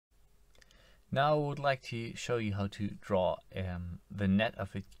Now I would like to show you how to draw the net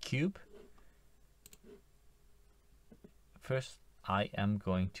of a cube. First, I am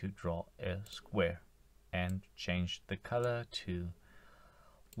going to draw a square and change the color to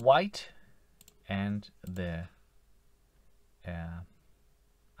white and the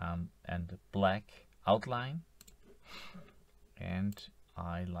black outline, and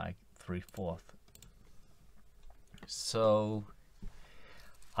I like 3/4. So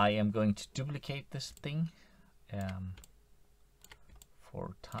I am going to duplicate this thing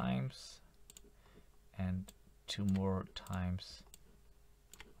 4 times and 2 more times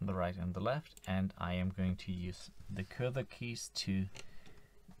on the right and the left, and I am going to use the cursor keys to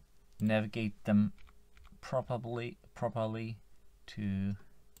navigate them properly to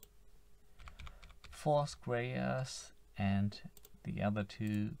 4 squares, and the other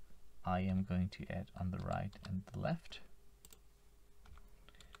 2 I am going to add on the right and the left.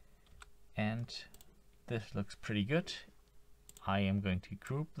 And this looks pretty good. I am going to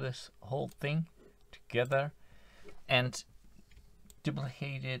group this whole thing together and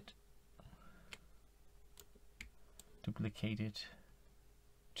duplicate it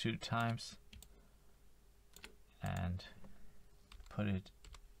 2 times and put it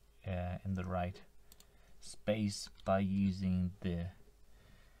in the right space by using the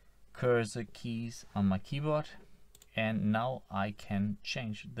cursor keys on my keyboard. And now I can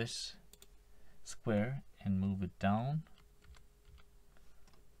change this square and move it down,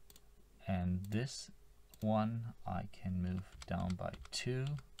 and this one I can move down by 2,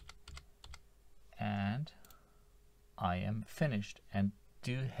 and I am finished and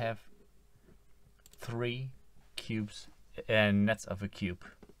do have 3 cubes and nets of a cube.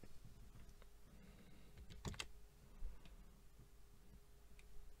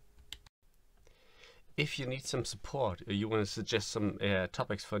 If you need some support, or you want to suggest some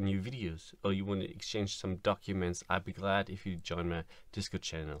topics for new videos, or you want to exchange some documents, I'd be glad if you join my Discord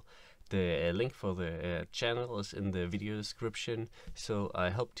channel. The link for the channel is in the video description, so I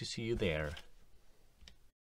hope to see you there.